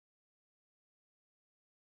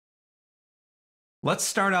Let's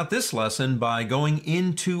start out this lesson by going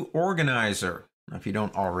into Organizer. Now, if you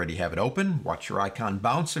don't already have it open, watch your icon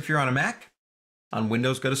bounce if you're on a Mac. On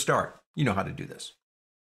Windows, go to Start. You know how to do this.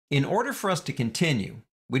 In order for us to continue,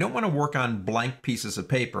 we don't want to work on blank pieces of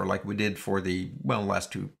paper like we did for the,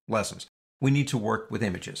 last two lessons. We need to work with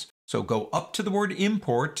images. So go up to the word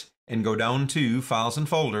Import and go down to Files and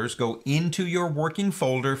Folders. Go into your working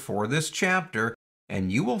folder for this chapter,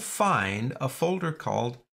 and you will find a folder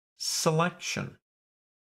called Selection.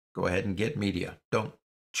 Go ahead and get media. Don't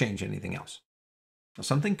change anything else. Now,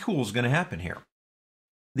 something cool is going to happen here.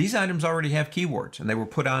 These items already have keywords, and they were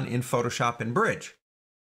put on in Photoshop and Bridge.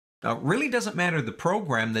 Now, it really doesn't matter the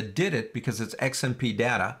program that did it because it's XMP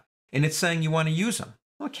data, and it's saying you want to use them.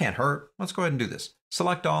 Well, it can't hurt. Let's go ahead and do this.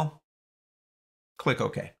 Select all. Click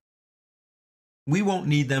OK. We won't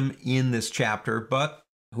need them in this chapter, but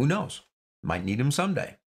who knows? Might need them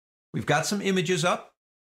someday. We've got some images up.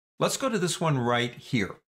 Let's go to this one right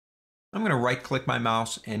here. I'm going to right-click my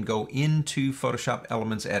mouse and go into Photoshop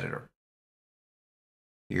Elements Editor.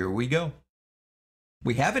 Here we go.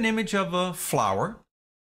 We have an image of a flower,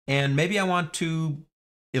 and maybe I want to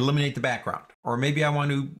eliminate the background, or maybe I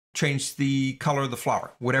want to change the color of the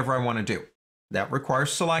flower, whatever I want to do. That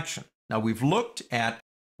requires selection. Now, we've looked at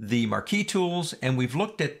the marquee tools, and we've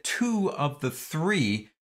looked at 2 of the 3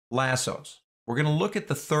 lassos. We're going to look at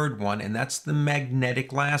the third one, and that's the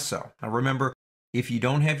magnetic lasso. Now, remember, if you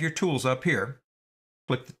don't have your tools up here,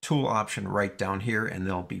 click the tool option right down here, and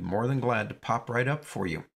they'll be more than glad to pop right up for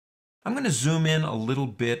you. I'm going to zoom in a little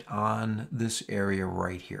bit on this area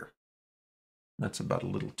right here. That's about a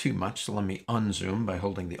little too much, so let me unzoom by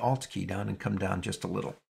holding the Alt key down and come down just a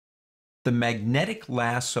little. The magnetic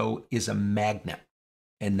lasso is a magnet,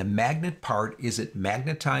 and the magnet part is it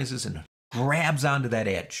magnetizes and grabs onto that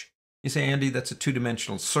edge. You say, Andy, that's a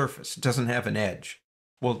two-dimensional surface. It doesn't have an edge.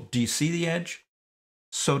 Well, do you see the edge?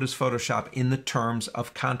 So does Photoshop in the terms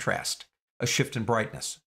of contrast, a shift in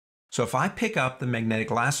brightness. So if I pick up the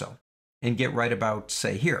magnetic lasso and get right about,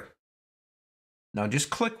 say, here. Now just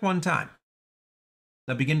click one time.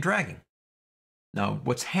 Now begin dragging. Now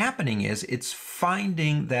what's happening is it's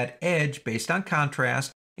finding that edge based on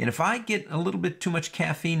contrast, and if I get a little bit too much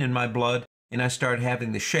caffeine in my blood and I start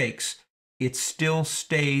having the shakes, it still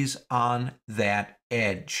stays on that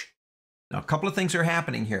edge. Now, a couple of things are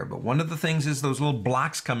happening here, but one of the things is those little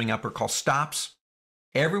blocks coming up are called stops.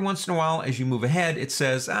 Every once in a while, as you move ahead, it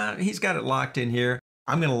says, he's got it locked in here.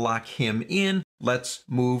 I'm going to lock him in. Let's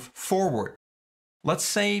move forward. Let's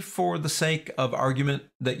say, for the sake of argument,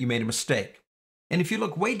 that you made a mistake. And if you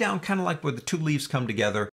look way down, kind of like where the 2 leaves come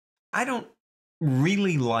together, I don't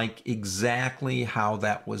really like exactly how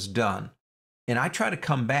that was done. And I try to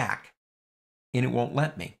come back, and it won't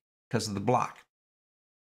let me because of the block.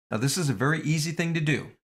 Now, this is a very easy thing to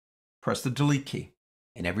do. Press the delete key,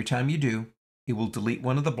 and every time you do, it will delete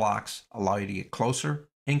one of the blocks, allow you to get closer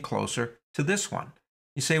and closer to this one.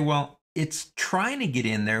 You say, well, it's trying to get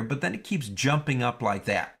in there, but then it keeps jumping up like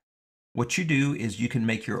that. What you do is you can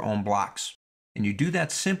make your own blocks, and you do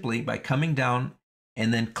that simply by coming down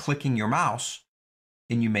and then clicking your mouse,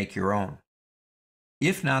 and you make your own.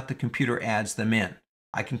 If not, the computer adds them in.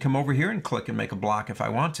 I can come over here and click and make a block if I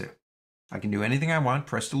want to. I can do anything I want,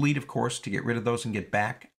 press delete, of course, to get rid of those and get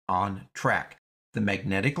back on track. The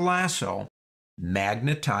magnetic lasso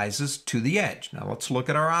magnetizes to the edge. Now let's look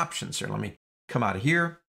at our options here. Let me come out of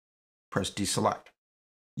here, press deselect.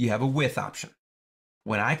 You have a width option.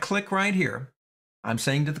 When I click right here, I'm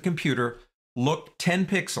saying to the computer, look 10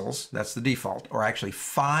 pixels, that's the default, or actually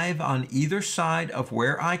 5 on either side of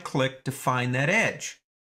where I click to find that edge.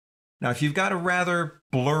 Now, if you've got a rather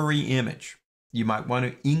blurry image, you might want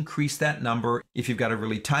to increase that number. If you've got a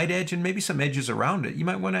really tight edge and maybe some edges around it, you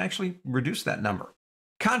might want to actually reduce that number.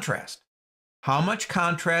 Contrast. How much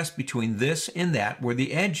contrast between this and that, where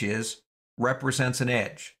the edge is, represents an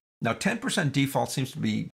edge? Now, 10% default seems to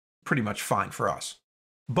be pretty much fine for us.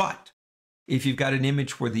 But if you've got an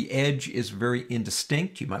image where the edge is very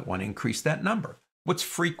indistinct, you might want to increase that number. What's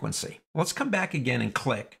frequency? Let's come back again and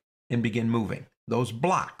click and begin moving. Those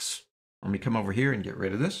blocks. Let me come over here and get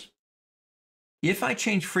rid of this. If I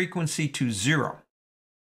change frequency to 0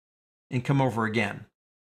 and come over again,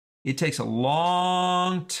 it takes a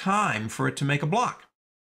long time for it to make a block.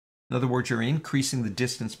 In other words, you're increasing the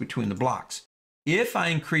distance between the blocks. If I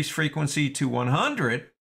increase frequency to 100,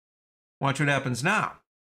 watch what happens now.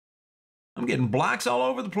 I'm getting blocks all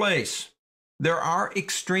over the place. There are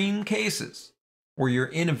extreme cases where you're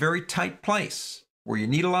in a very tight place, where you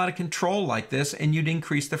need a lot of control like this, and you'd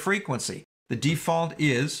increase the frequency. The default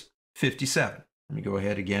is 57. Let me go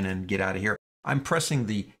ahead again and get out of here. I'm pressing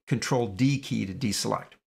the Control D key to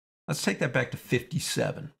deselect. Let's take that back to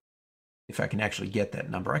 57. If I can actually get that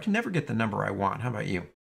number. I can never get the number I want. How about you?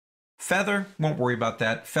 Feather, won't worry about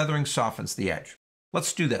that. Feathering softens the edge.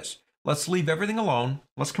 Let's do this. Let's leave everything alone.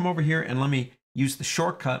 Let's come over here and let me use the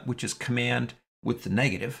shortcut, which is Command with the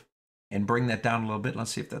negative, and bring that down a little bit.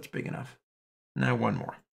 Let's see if that's big enough. Now one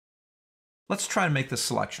more. Let's try to make this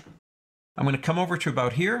selection. I'm going to come over to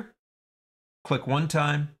about here, click one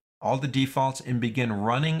time, all the defaults, and begin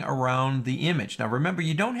running around the image. Now remember,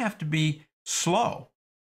 you don't have to be slow.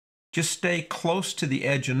 Just stay close to the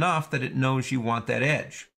edge enough that it knows you want that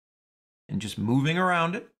edge. And just moving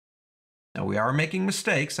around it. Now we are making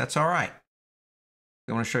mistakes, that's all right.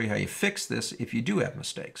 I want to show you how you fix this if you do have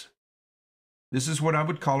mistakes. This is what I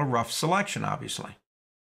would call a rough selection, obviously.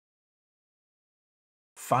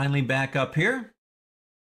 Finally back up here.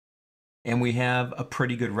 And we have a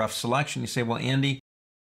pretty good rough selection. You say, well, Andy,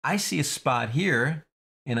 I see a spot here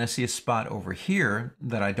and I see a spot over here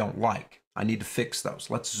that I don't like. I need to fix those.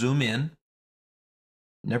 Let's zoom in.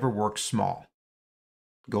 Never work small.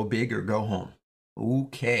 Go big or go home.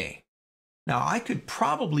 Okay. Now I could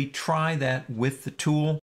probably try that with the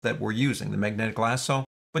tool that we're using, the magnetic lasso,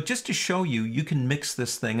 but just to show you, you can mix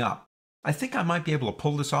this thing up. I think I might be able to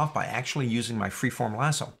pull this off by actually using my freeform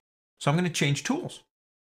lasso. So I'm going to change tools.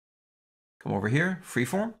 Come over here,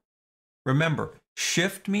 freeform. Remember,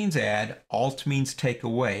 Shift means add, Alt means take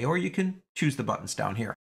away, or you can choose the buttons down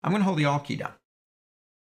here. I'm going to hold the Alt key down.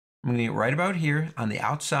 I'm going to get right about here on the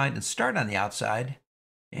outside and start on the outside.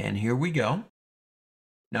 And here we go.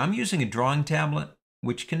 Now I'm using a drawing tablet,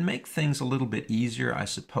 which can make things a little bit easier, I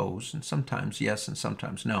suppose. And sometimes yes, and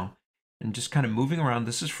sometimes no. And just kind of moving around.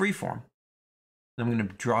 This is freeform. I'm going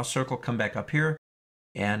to draw a circle, come back up here,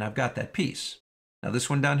 and I've got that piece. Now this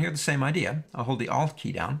one down here, the same idea. I'll hold the Alt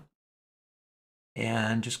key down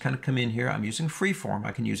and just kind of come in here. I'm using freeform.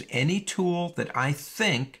 I can use any tool that I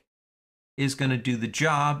think is going to do the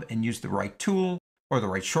job and use the right tool or the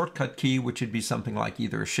right shortcut key, which would be something like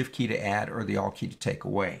either a Shift key to add or the Alt key to take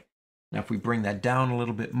away. Now if we bring that down a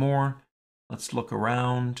little bit more, let's look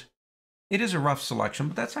around. It is a rough selection,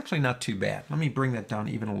 but that's actually not too bad. Let me bring that down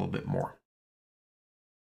even a little bit more.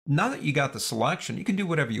 Now that you got the selection, you can do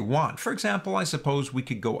whatever you want. For example, I suppose we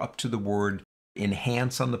could go up to the word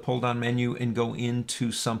Enhance on the pull-down menu and go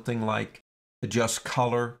into something like Adjust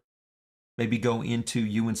Color, maybe go into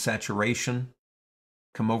Hue and Saturation,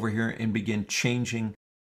 come over here and begin changing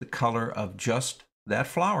the color of just that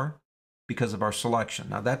flower because of our selection.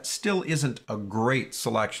 Now that still isn't a great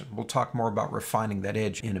selection. We'll talk more about refining that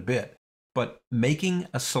edge in a bit. But making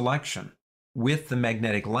a selection with the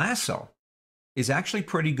magnetic lasso is actually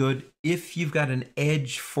pretty good if you've got an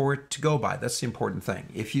edge for it to go by. That's the important thing,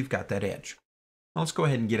 if you've got that edge. Now let's go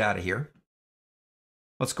ahead and get out of here.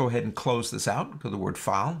 Let's go ahead and close this out. Go to the word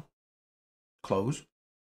File, Close.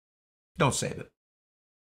 Don't save it.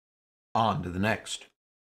 On to the next.